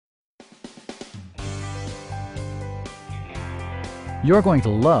You're going to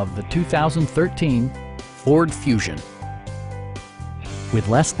love the 2013 Ford Fusion. With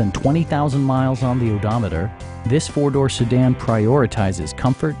less than 20,000 miles on the odometer, this four-door sedan prioritizes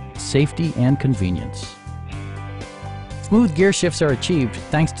comfort, safety, and convenience. Smooth gear shifts are achieved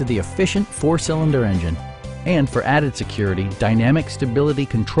thanks to the efficient four-cylinder engine. And for added security, dynamic stability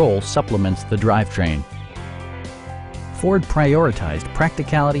control supplements the drivetrain. Ford prioritized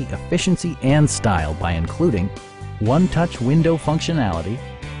practicality, efficiency, and style by including one-touch window functionality,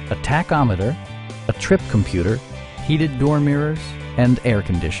 a tachometer, a trip computer, heated door mirrors, and air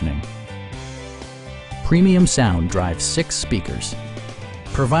conditioning. Premium sound drives 6 speakers,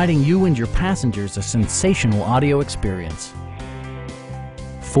 providing you and your passengers a sensational audio experience.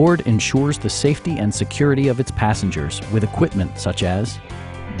 Ford ensures the safety and security of its passengers with equipment such as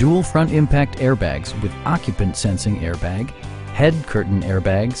dual front impact airbags with occupant sensing airbag, head curtain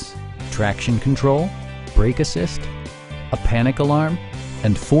airbags, traction control, brake assist, a panic alarm,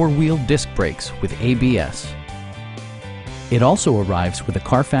 and 4-wheel disc brakes with ABS. It also arrives with a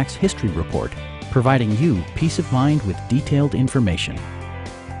Carfax history report, providing you peace of mind with detailed information.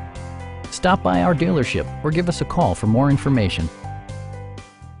 Stop by our dealership or give us a call for more information.